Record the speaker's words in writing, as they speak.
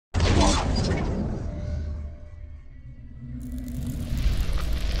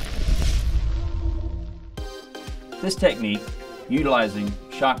This technique, utilizing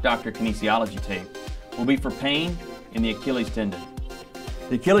Shock Doctor Kinesiology tape, will be for pain in the Achilles tendon.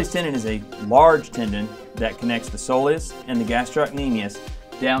 The Achilles tendon is a large tendon that connects the soleus and the gastrocnemius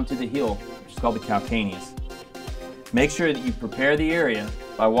down to the heel, which is called the calcaneus. Make sure that you prepare the area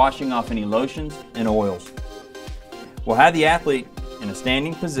by washing off any lotions and oils. We'll have the athlete in a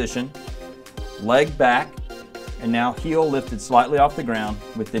standing position, leg back, and now heel lifted slightly off the ground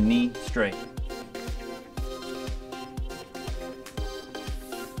with the knee straight.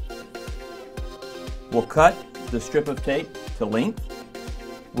 We'll cut the strip of tape to length.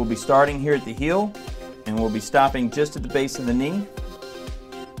 We'll be starting here at the heel, and we'll be stopping just at the base of the knee.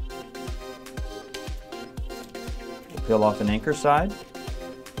 We'll peel off an anchor side.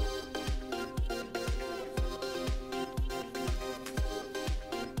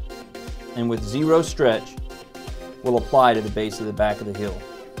 And with zero stretch, we'll apply to the base of the back of the heel.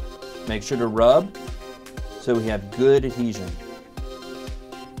 Make sure to rub so we have good adhesion.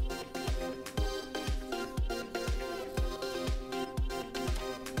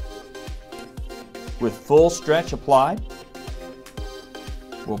 With full stretch applied,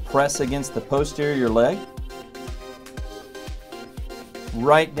 we'll press against the posterior leg,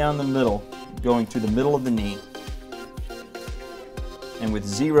 right down the middle, going through the middle of the knee. And with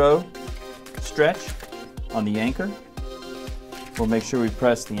zero stretch on the anchor, we'll make sure we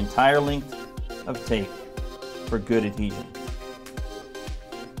press the entire length of tape for good adhesion.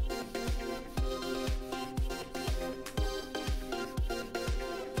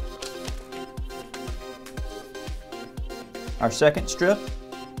 Our second strip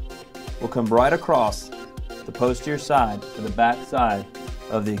will come right across the posterior side to the back side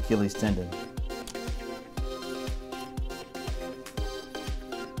of the Achilles tendon.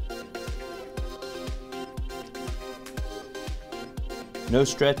 No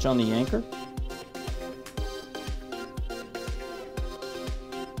stretch on the anchor.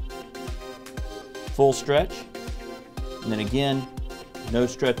 Full stretch. And then again, no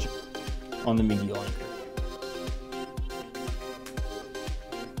stretch on the medial anchor.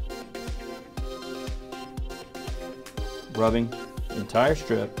 Rubbing the entire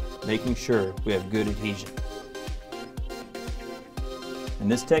strip, making sure we have good adhesion.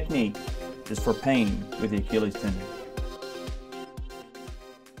 And this technique is for pain with the Achilles tendon.